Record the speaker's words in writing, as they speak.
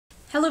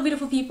Hello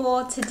beautiful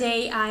people,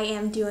 today I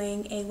am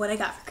doing a what I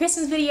got for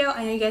Christmas video.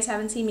 I know you guys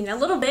haven't seen me in a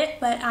little bit,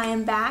 but I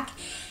am back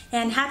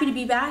and happy to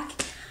be back.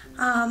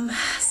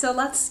 So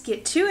let's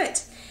get to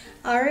it.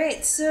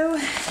 Alright, so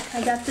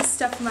I got this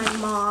stuff from my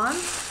mom.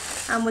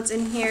 What's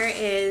in here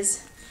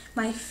is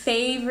my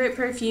favorite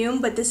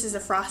perfume, but this is a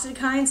frosted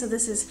kind. So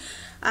this is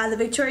the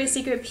Victoria's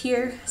Secret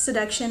Pure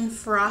Seduction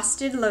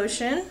Frosted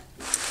Lotion.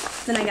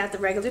 Then I got the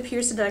regular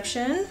Pure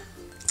Seduction,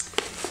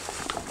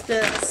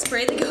 the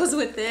spray that goes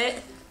with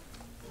it,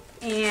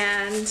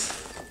 and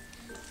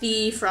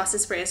the frosted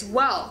spray as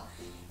well.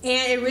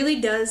 And it really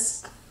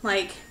does,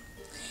 like,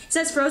 it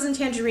says frozen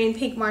tangerine,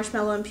 pink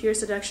marshmallow, and pure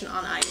seduction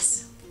on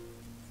ice.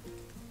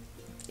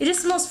 It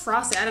just smells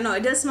frosty. I don't know,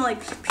 it does smell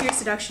like pure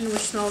seduction, which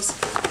smells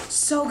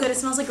so good. It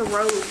smells like a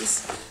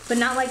rose, but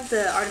not like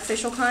the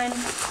artificial kind.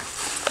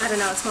 I don't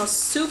know, it smells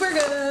super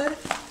good.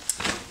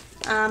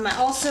 I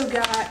also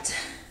got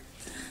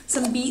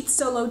some Beats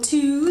Solo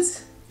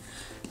 2s,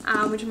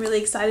 which I'm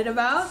really excited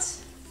about.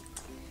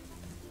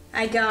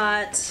 I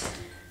got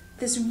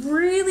this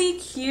really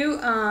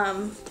cute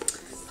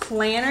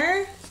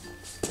planner,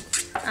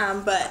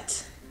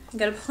 but I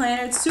got a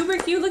planner. It's super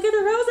cute. Look at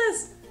the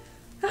roses.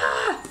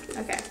 Ah!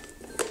 Okay,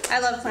 I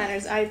love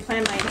planners. I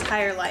plan my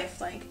entire life,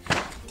 like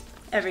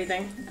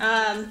everything.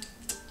 My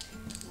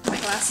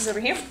glasses over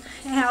here.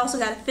 And I also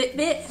got a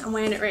Fitbit. I'm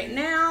wearing it right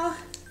now.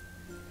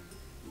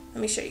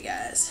 Let me show you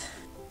guys.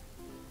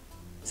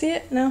 See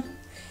it? No?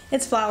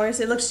 It's flowers.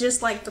 It looks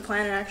just like the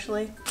planner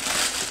actually.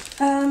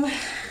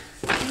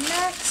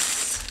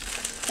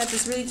 Next, got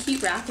this really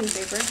cute wrapping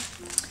paper.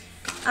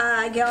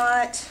 I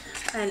got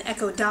an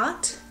Echo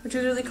Dot, which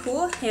is really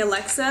cool. Hey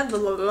Alexa, blah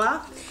blah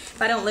blah.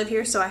 But I don't live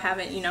here, so I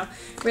haven't,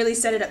 really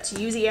set it up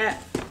to use it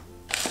yet.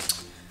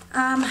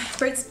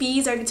 Burt's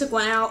Bees, I already took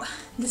one out.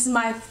 This is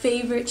my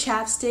favorite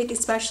chapstick,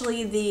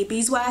 especially the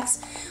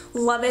beeswax.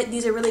 Love it.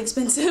 These are really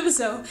expensive,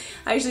 so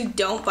I usually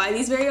don't buy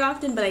these very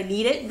often, but I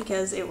need it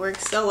because it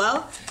works so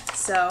well.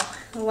 So,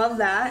 love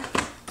that.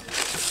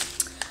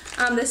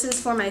 This is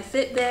for my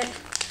Fitbit.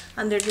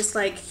 They're just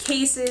like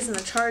cases and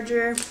a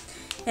charger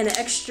and an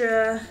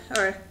extra,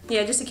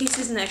 just the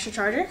cases and the extra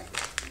charger.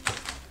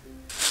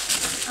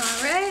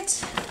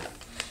 Alright.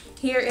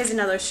 Here is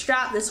another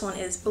strap. This one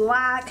is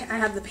black. I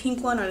have the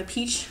pink one or the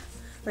peach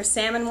or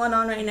salmon one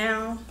on right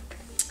now.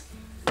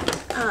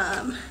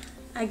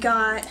 I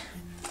got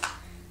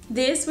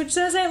this, which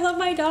says I love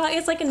my dog.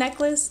 It's like a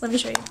necklace. Let me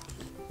show you.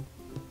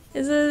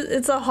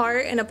 It's a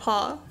heart and a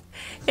paw.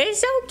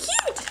 It's so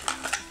cute.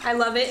 I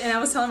love it, and I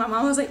was telling my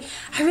mom, I was like,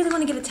 I really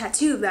want to get a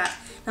tattoo of that.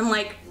 And I'm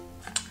like,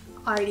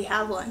 I already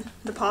have one,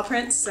 the paw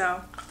prints,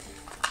 so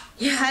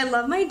yeah, I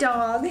love my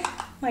dog.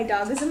 My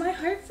dog is in my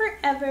heart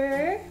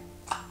forever.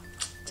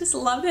 Just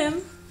love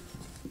him.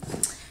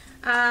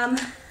 And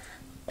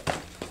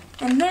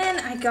then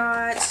I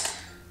got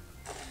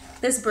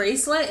this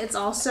bracelet. It's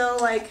also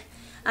like,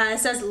 it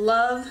says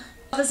love.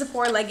 Love is a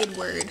four-legged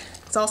word.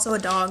 It's also a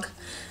dog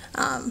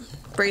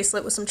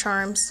bracelet with some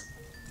charms,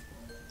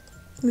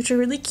 which are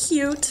really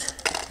cute.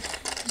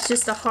 It's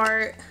just a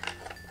heart,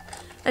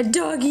 a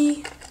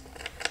doggy,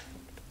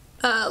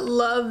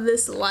 love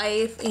this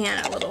life,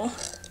 and a little,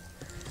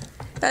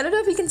 I don't know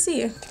if you can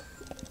see,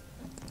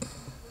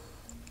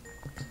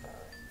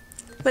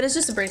 but it's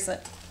just a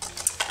bracelet.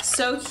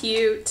 So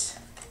cute.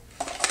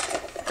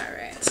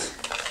 Alright.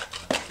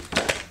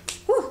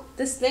 Whew,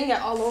 this thing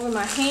got all over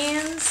my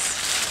hands.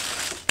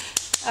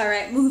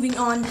 Alright, moving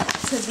on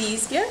to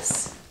these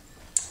gifts.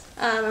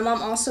 My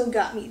mom also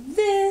got me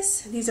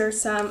this. These are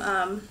some,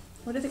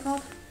 what are they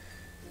called?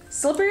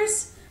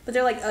 Slippers, but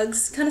they're like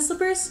Uggs kind of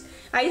slippers.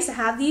 I used to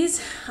have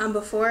these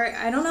before.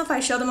 I don't know if I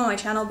showed them on my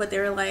channel, but they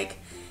were like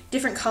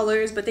different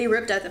colors, but they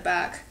ripped at the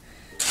back.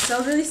 So I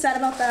was really sad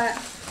about that.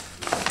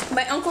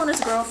 My uncle and his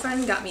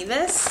girlfriend got me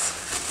this.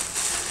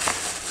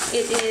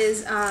 It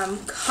is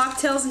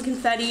Cocktails and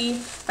Confetti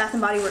Bath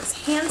 & Body Works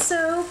hand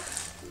soap.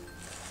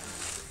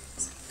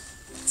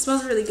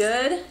 Smells really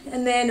good.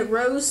 And then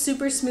Rose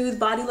Super Smooth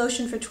Body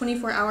Lotion for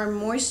 24-hour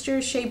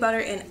moisture, shea butter,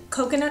 and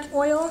coconut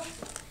oil.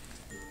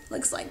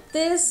 Looks like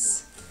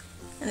this.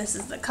 And this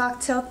is the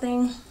cocktail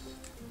thing.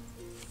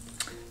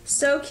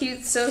 So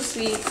cute, so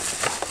sweet.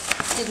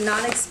 Did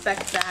not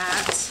expect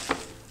that.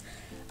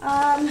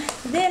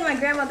 Then my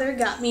grandmother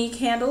got me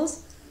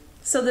candles.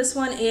 So this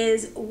one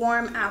is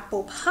Warm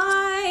Apple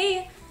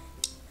Pie.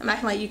 I'm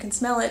acting like you can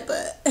smell it,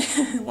 but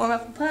Warm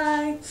Apple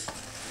Pie.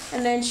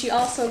 And then she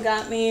also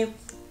got me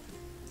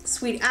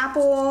Sweet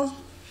Apple,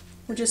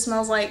 which just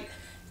smells like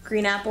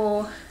green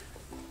apple.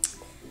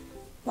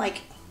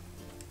 Like,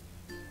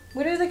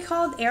 what are they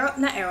called?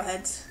 Not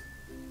arrowheads.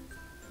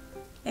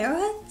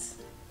 Arrowheads?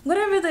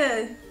 Whatever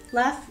the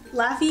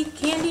taffy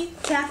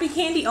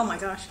candy. Oh my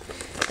gosh.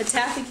 The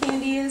taffy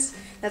candy is.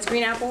 That's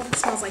green apple. It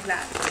smells like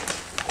that.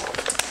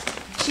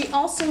 She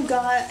also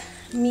got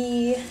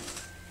me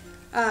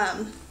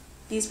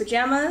these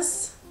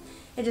pajamas.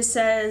 It just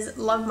says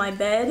love my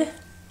bed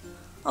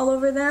all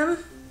over them.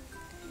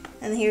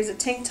 And here's a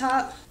tank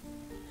top.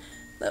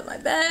 Love my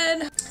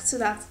bed. So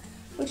that's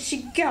what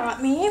she got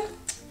me.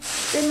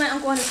 Then my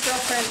uncle and his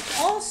girlfriend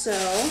also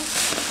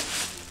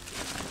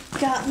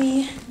got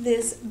me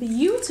this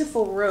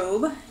beautiful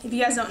robe. If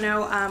you guys don't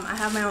know, I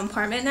have my own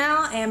apartment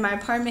now, and my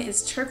apartment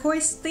is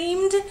turquoise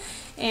themed,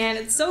 and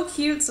it's so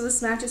cute, so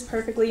this matches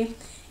perfectly.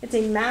 It's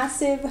a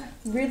massive,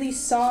 really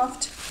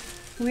soft,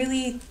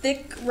 really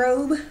thick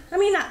robe. I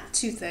mean, not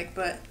too thick,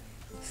 but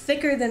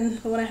thicker than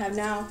the one I have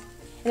now.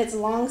 And it's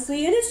long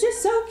sleeve, and it's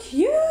just so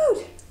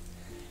cute.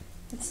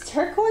 It's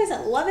turquoise, I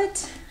love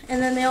it.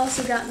 And then they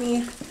also got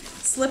me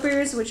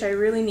slippers, which I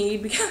really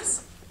need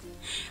because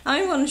I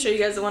don't even want to show you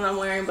guys the one I'm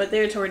wearing, but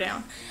they're tore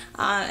down.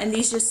 And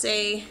these just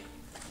say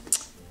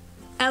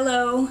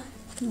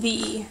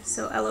L-O-V-E.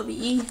 So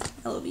L-O-V-E,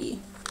 L-O-V-E.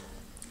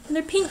 And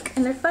they're pink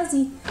and they're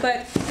fuzzy.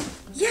 But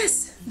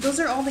yes, those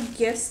are all the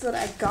gifts that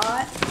I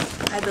got.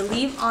 I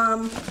believe I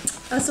was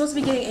supposed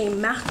to be getting a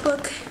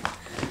MacBook.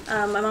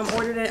 My mom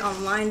ordered it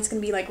online. It's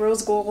going to be like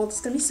rose gold.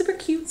 It's going to be super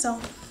cute. So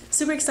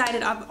super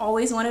excited. I've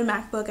always wanted a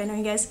MacBook. I know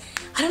you guys,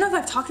 I don't know if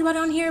I've talked about it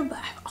on here, but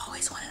I've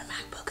always wanted a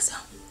MacBook.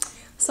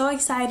 So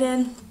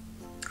excited.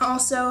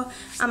 Also,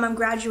 I'm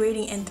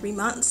graduating in 3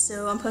 months,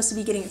 so I'm supposed to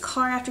be getting a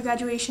car after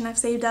graduation. I've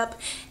saved up,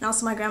 and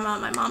also my grandma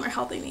and my mom are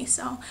helping me,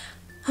 so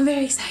I'm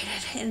very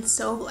excited and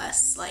so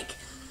blessed. Like,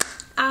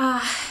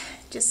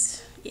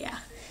 just, yeah.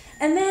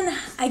 And then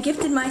I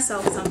gifted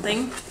myself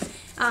something.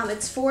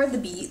 It's for the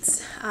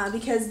Beats,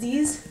 because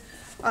these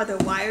are the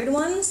wired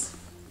ones,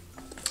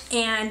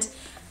 and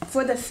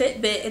for the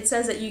Fitbit, it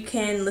says that you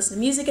can listen to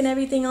music and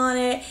everything on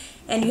it,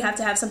 and you have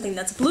to have something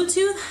that's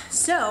Bluetooth.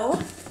 So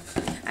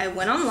I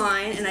went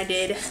online and I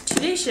did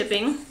 2-day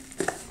shipping.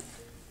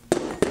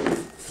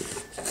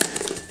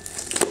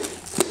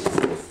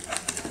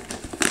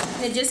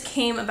 And it just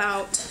came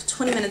about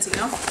 20 minutes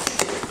ago.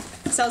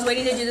 So I was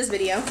waiting to do this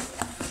video.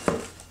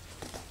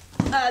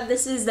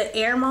 This is the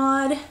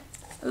AirMod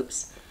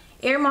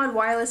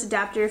wireless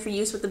adapter for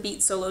use with the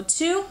Beats Solo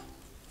 2.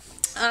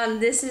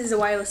 This is a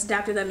wireless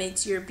adapter that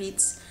makes your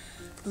Beats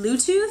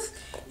Bluetooth,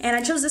 and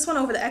I chose this one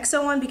over the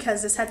EXO one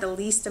because this had the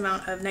least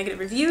amount of negative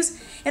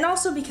reviews, and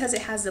also because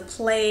it has the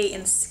play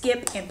and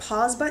skip and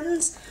pause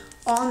buttons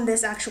on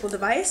this actual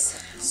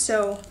device.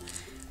 So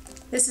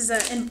this is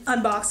an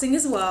unboxing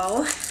as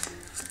well.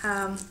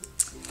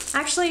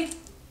 Actually,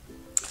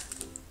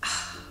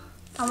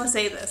 I'm gonna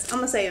save this. I'm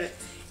gonna save it.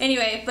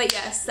 Anyway, but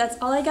yes, that's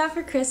all I got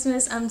for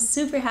Christmas. I'm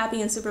super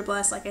happy and super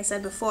blessed, like I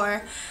said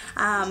before.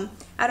 I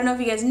don't know if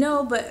you guys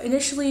know, but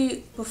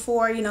initially,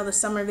 before, you know, the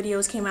summer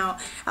videos came out,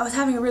 I was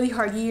having a really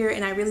hard year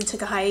and I really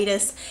took a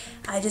hiatus.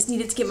 I just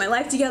needed to get my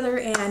life together,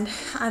 and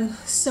I'm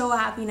so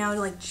happy now,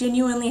 like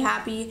genuinely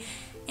happy,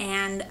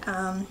 and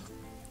I'm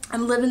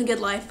living a good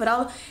life, but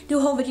I'll do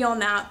a whole video on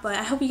that. But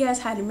I hope you guys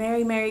had a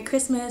Merry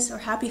Christmas, or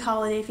Happy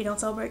Holiday if you don't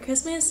celebrate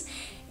Christmas,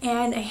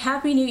 and a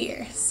Happy New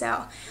Year.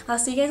 So I'll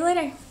see you guys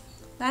later.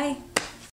 Bye.